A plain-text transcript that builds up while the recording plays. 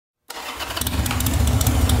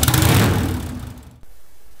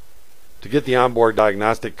get the onboard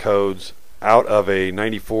diagnostic codes out of a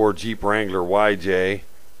 94 Jeep Wrangler YJ,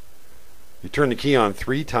 you turn the key on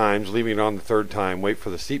 3 times, leaving it on the 3rd time, wait for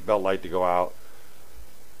the seatbelt light to go out,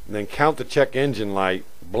 and then count the check engine light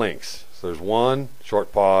blinks. So there's 1,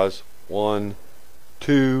 short pause, 1,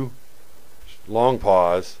 2, long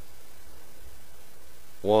pause,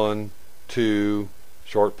 1, 2,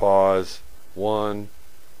 short pause, 1,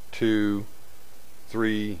 2,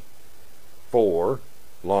 3, 4,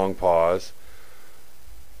 long pause.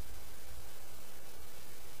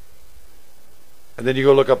 And then you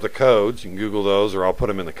go look up the codes. You can Google those, or I'll put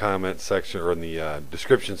them in the comment section or in the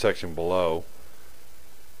description section below.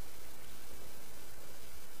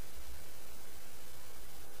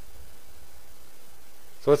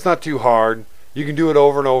 So it's not too hard. You can do it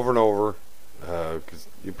over and over and over, because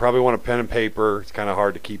you probably want a pen and paper. It's kind of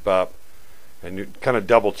hard to keep up, and you kind of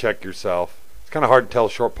double check yourself. It's kind of hard to tell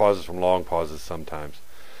short pauses from long pauses sometimes.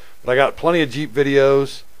 But I got plenty of Jeep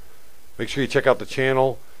videos. Make sure you check out the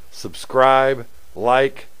channel, subscribe,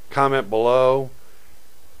 like, comment below,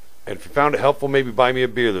 and if you found it helpful, maybe buy me a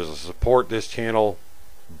beer. There's a support this channel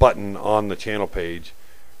button on the channel page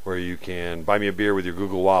where you can buy me a beer with your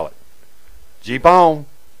Google Wallet. Jeep on!